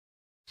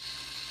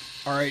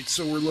Alright,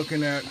 so we're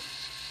looking at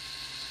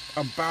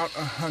about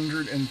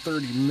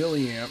 130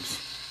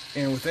 milliamps,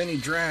 and with any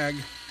drag,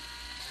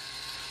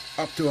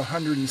 up to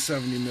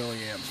 170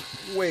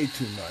 milliamps. Way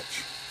too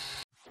much.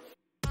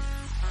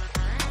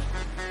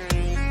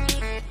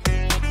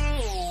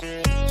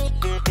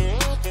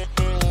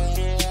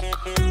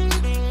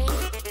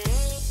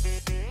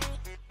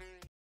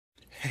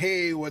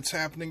 Hey, what's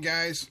happening,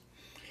 guys?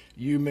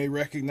 You may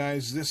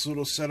recognize this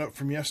little setup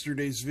from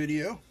yesterday's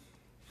video.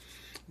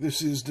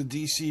 This is the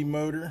DC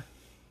motor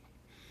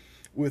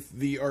with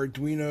the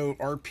Arduino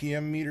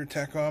RPM meter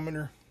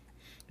tachometer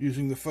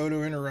using the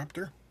photo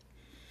interrupter.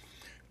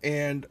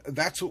 And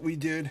that's what we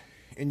did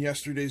in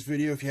yesterday's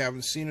video. If you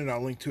haven't seen it,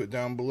 I'll link to it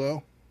down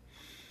below.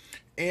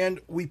 And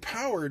we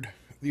powered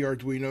the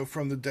Arduino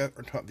from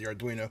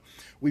the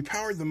we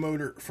powered the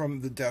motor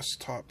from the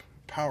desktop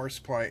power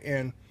supply,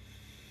 and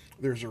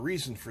there's a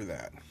reason for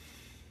that.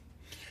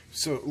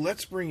 So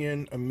let's bring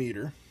in a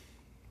meter.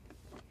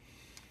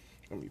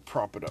 Let me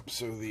prop it up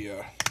so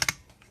the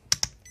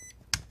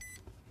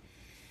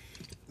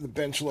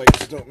bench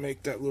lights don't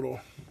make that little...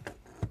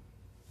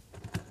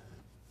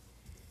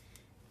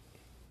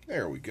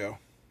 There we go.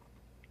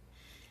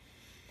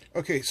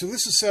 Okay, so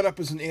this is set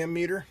up as an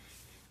ammeter.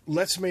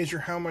 Let's measure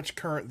how much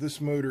current this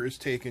motor is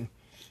taking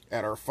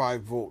at our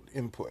 5-volt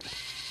input.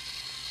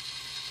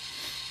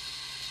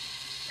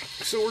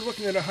 So we're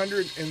looking at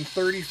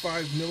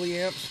 135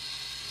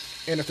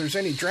 milliamps, and if there's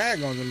any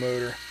drag on the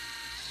motor,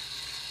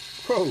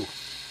 whoa,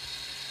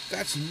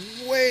 that's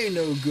way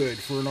no good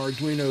for an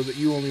Arduino that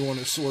you only want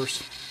to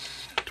source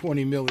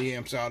 20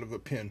 milliamps out of a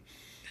pin.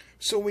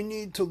 So we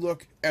need to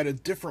look at a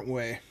different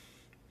way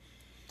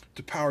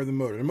to power the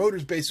motor. The motor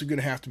is basically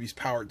going to have to be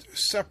powered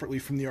separately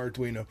from the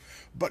Arduino,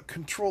 but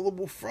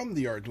controllable from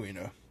the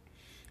Arduino.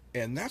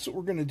 And that's what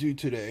we're going to do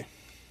today.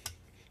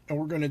 And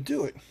we're going to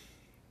do it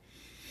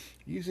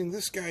using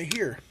this guy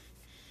here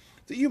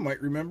that you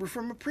might remember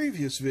from a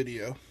previous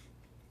video.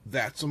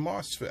 That's a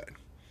MOSFET.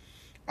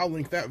 I'll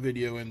link that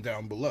video in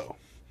down below.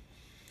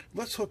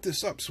 Let's hook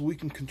this up so we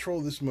can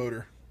control this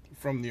motor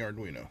from the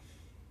Arduino.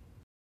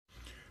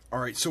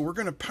 Alright, so we're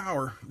going to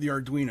power the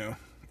Arduino.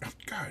 Oh,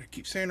 God, I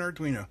keep saying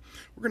Arduino.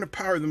 We're going to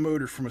power the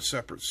motor from a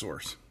separate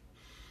source.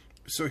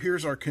 So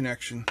here's our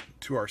connection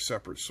to our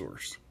separate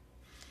source.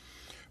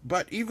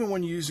 But even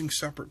when using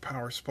separate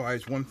power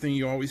supplies, one thing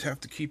you always have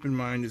to keep in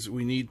mind is that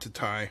we need to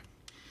tie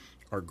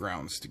our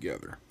grounds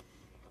together,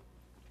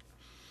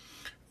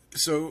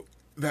 so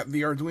that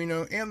the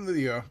Arduino and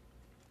the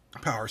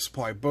power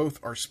supply both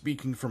are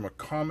speaking from a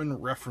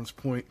common reference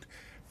point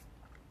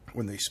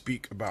when they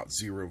speak about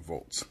 0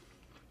 volts.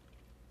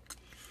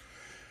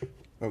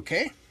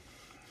 Okay,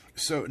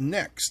 so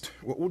next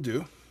what we'll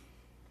do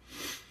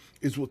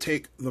is we'll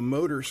take the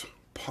motor's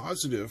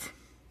positive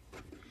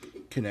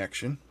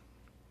connection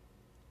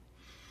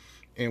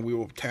and we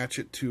will attach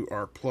it to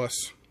our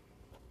plus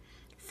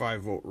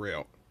 5-volt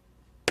rail.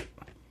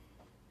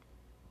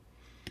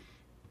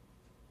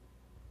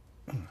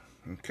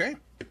 Okay.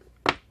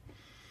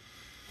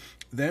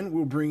 Then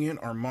we'll bring in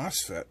our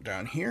MOSFET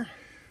down here.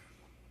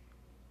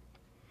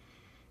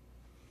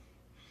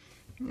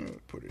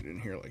 Put it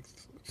in here like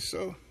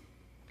so.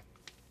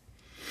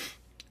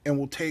 And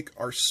we'll take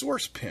our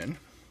source pin.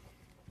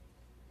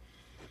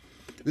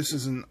 This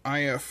is an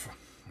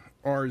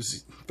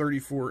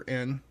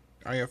IFRZ34N,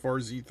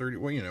 IFRZ30,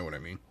 well, you know what I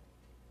mean.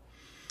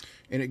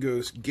 And it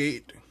goes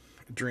gate,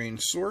 drain,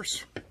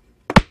 source.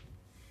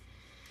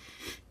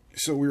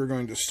 So we are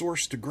going to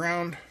source to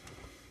ground.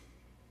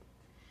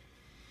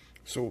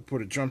 So we'll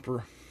put a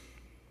jumper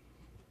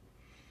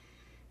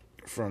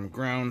from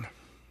ground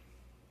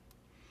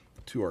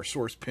to our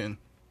source pin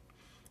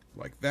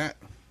like that.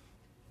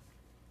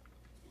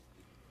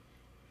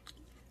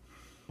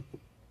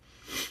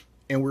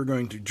 And we're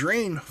going to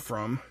drain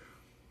from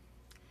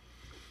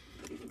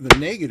the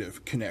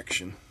negative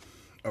connection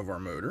of our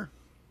motor.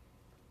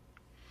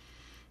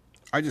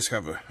 I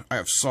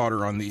have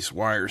solder on these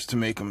wires to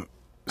make them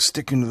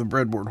stick into the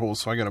breadboard hole,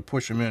 so I got to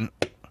push them in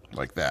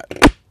like that,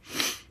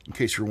 in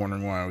case you're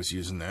wondering why I was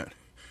using that.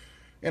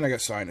 And I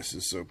got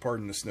sinuses, so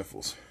pardon the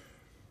sniffles.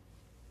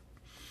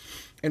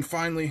 And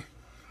finally,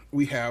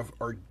 we have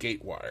our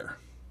gate wire,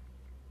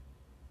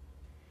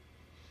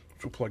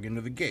 which will plug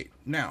into the gate.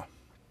 Now,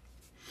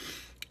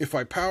 if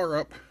I power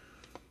up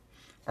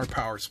our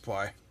power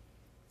supply,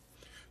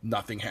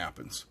 nothing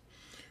happens,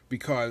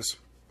 because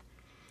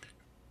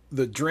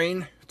the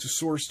drain to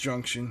source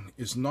junction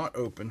is not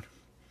open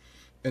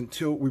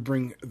until we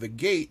bring the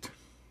gate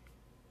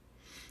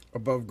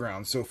above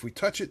ground. So if we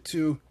touch it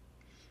to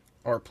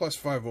our plus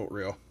 5-volt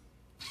rail,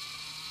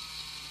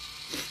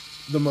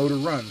 the motor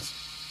runs.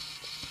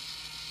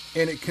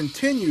 And it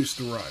continues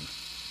to run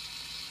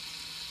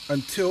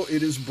until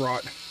it is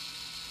brought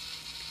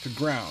to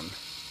ground.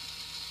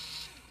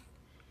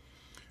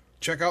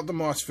 Check out the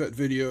MOSFET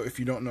video if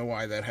you don't know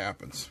why that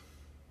happens.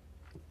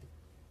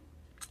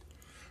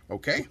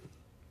 Okay?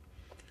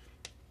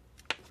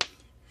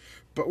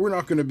 But we're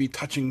not going to be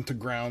touching to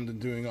ground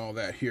and doing all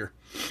that here.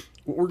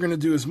 What we're going to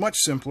do is much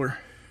simpler.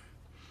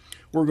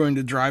 we're going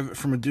to drive it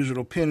from a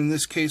digital pin. In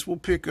this case, we'll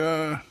pick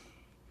a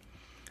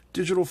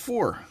digital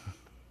 4.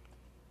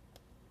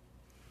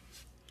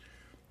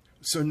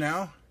 So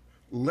now,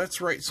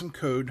 let's write some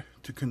code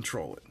to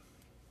control it.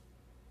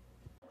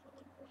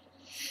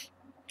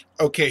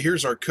 Okay,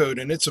 here's our code,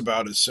 and it's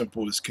about as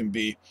simple as can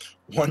be.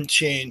 One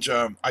change,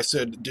 I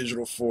said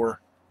digital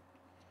 4.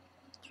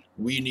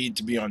 We need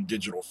to be on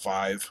digital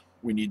 5.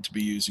 We need to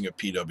be using a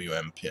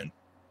PWM pin.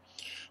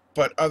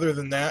 But other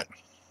than that,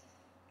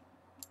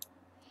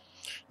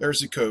 there's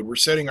the code. We're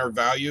setting our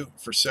value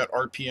for set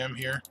RPM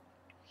here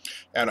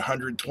at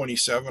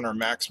 127. Our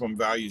maximum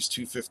value is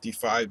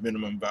 255.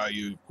 Minimum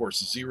value, of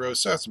course, is 0,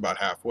 so that's about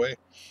halfway.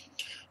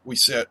 We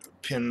set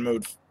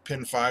pin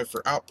 5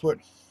 for output,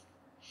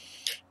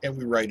 and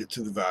we write it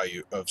to the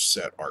value of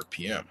set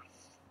RPM.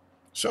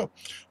 So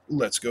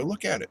let's go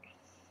look at it.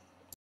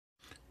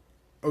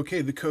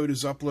 Okay, the code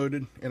is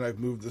uploaded, and I've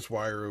moved this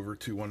wire over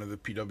to one of the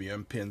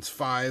PWM pins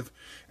 5,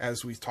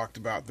 as we talked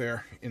about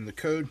there in the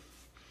code.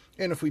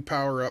 And if we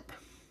power up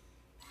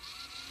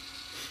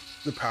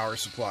the power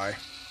supply,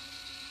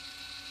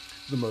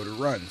 the motor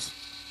runs.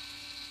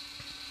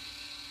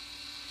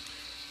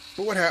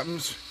 But what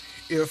happens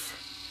if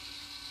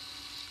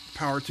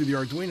power to the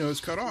Arduino is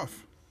cut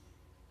off?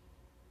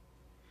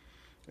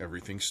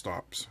 Everything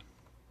stops.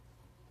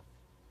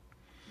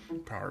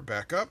 Power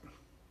back up.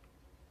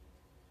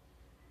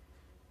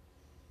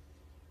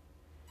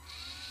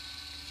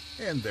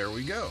 And there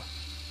we go.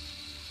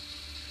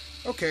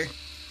 Okay,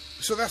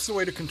 so that's the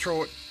way to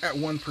control it at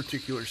one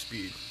particular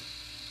speed.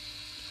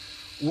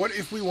 What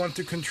if we want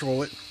to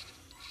control it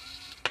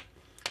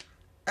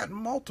at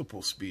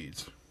multiple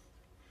speeds?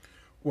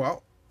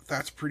 Well,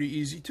 that's pretty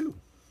easy too.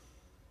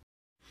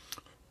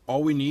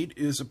 All we need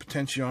is a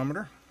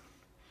potentiometer.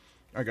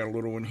 I got a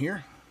little one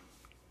here.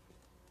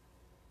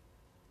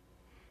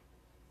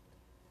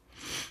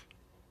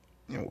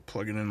 And we'll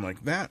plug it in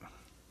like that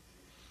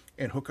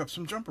and hook up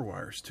some jumper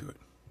wires to it.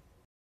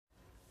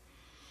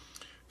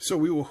 So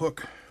we will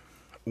hook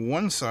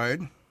one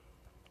side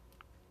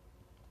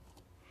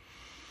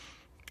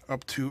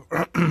up to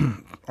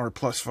our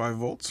plus 5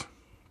 volts,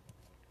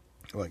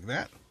 like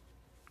that.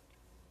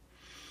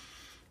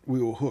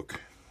 We will hook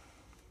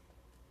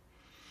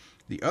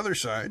the other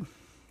side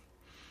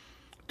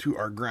to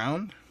our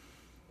ground,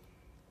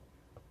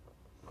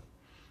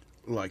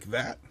 like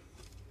that.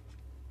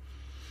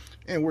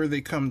 And where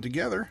they come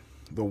together,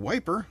 the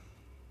wiper,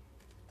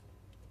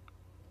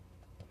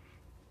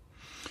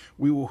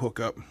 we will hook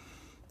up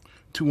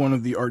to one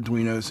of the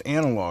Arduino's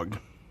analog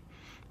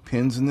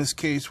pins. In this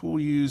case,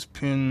 we'll use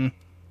pin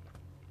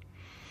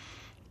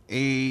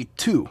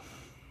A2.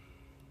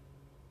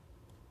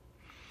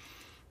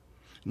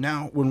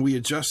 Now, when we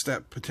adjust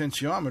that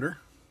potentiometer,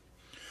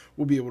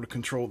 we'll be able to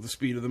control the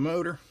speed of the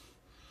motor.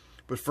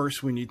 But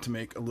first, we need to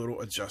make a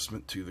little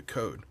adjustment to the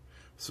code.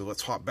 So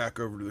let's hop back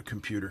over to the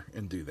computer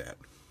and do that.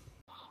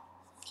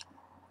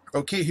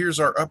 Okay, here's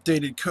our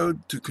updated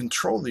code to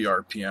control the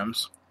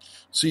RPMs.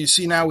 So you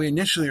see now we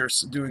initially are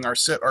doing our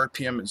set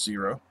RPM at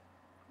 0.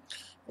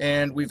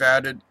 And we've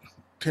added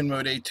pin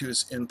mode A2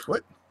 as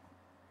input.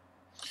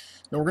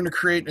 Now we're going to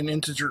create an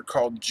integer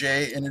called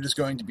J, and it is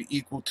going to be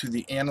equal to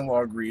the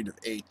analog read of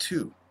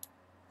A2.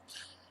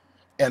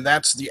 And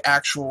that's the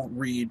actual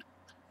read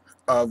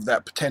of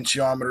that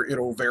potentiometer.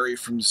 It'll vary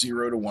from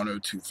 0 to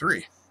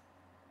 1023.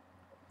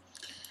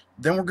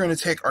 Then we're going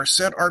to take our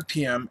set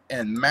RPM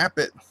and map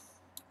it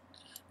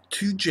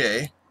to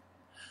J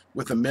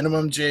with a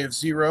minimum J of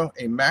 0,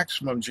 a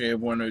maximum J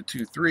of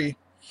 1023,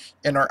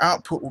 and our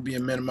output will be a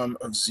minimum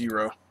of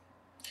 0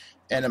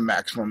 and a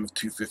maximum of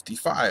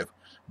 255,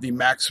 the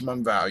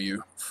maximum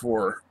value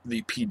for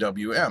the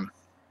PWM.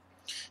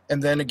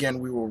 And then again,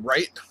 we will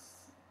write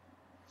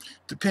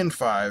to pin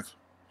 5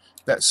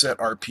 that set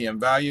RPM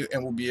value,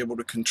 and we'll be able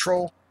to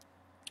control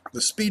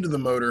the speed of the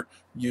motor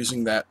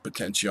using that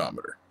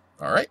potentiometer.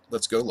 All right,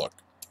 let's go look.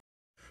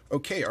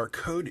 Okay, our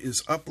code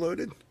is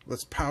uploaded.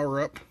 Let's power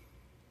up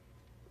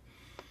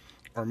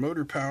our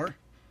motor power.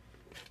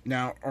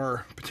 Now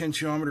our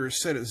potentiometer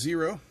is set at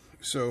 0,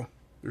 so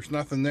there's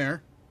nothing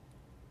there.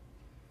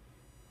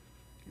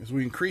 As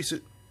we increase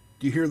it,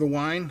 do you hear the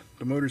whine?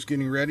 The motor's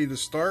getting ready to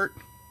start.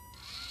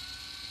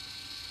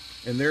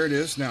 And there it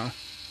is. Now,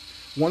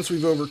 once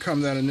we've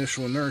overcome that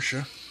initial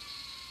inertia,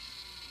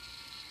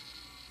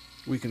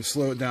 we can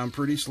slow it down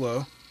pretty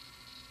slow.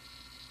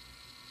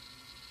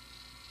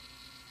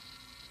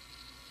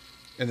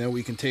 And then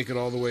we can take it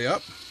all the way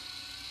up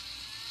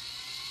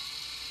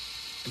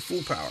to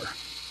full power.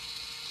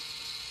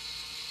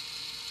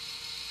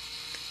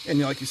 And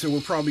like you said,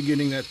 we're probably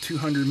getting that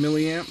 200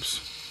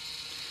 milliamps,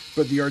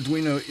 but the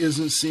Arduino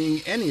isn't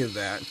seeing any of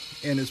that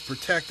and is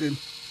protected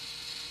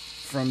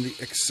from the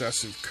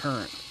excessive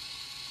current.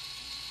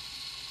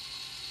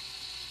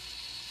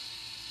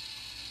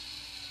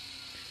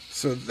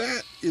 So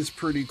that is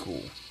pretty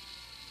cool.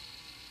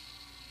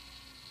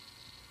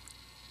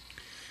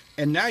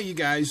 And now you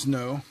guys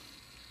know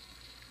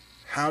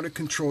how to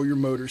control your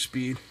motor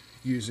speed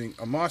using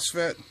a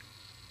MOSFET,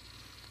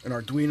 an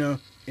Arduino,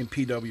 and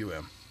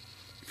PWM.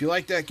 If If you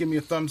like that, give me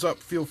a thumbs up.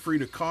 Feel free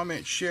to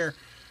comment, share.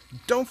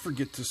 Don't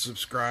forget to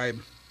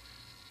subscribe.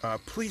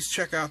 Please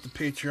check out the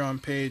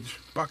Patreon page.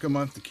 $1 a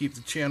month to keep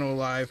the channel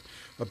alive.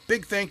 A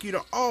big thank you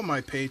to all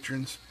my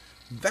patrons.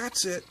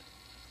 That's it.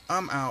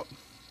 I'm out.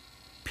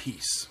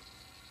 Peace.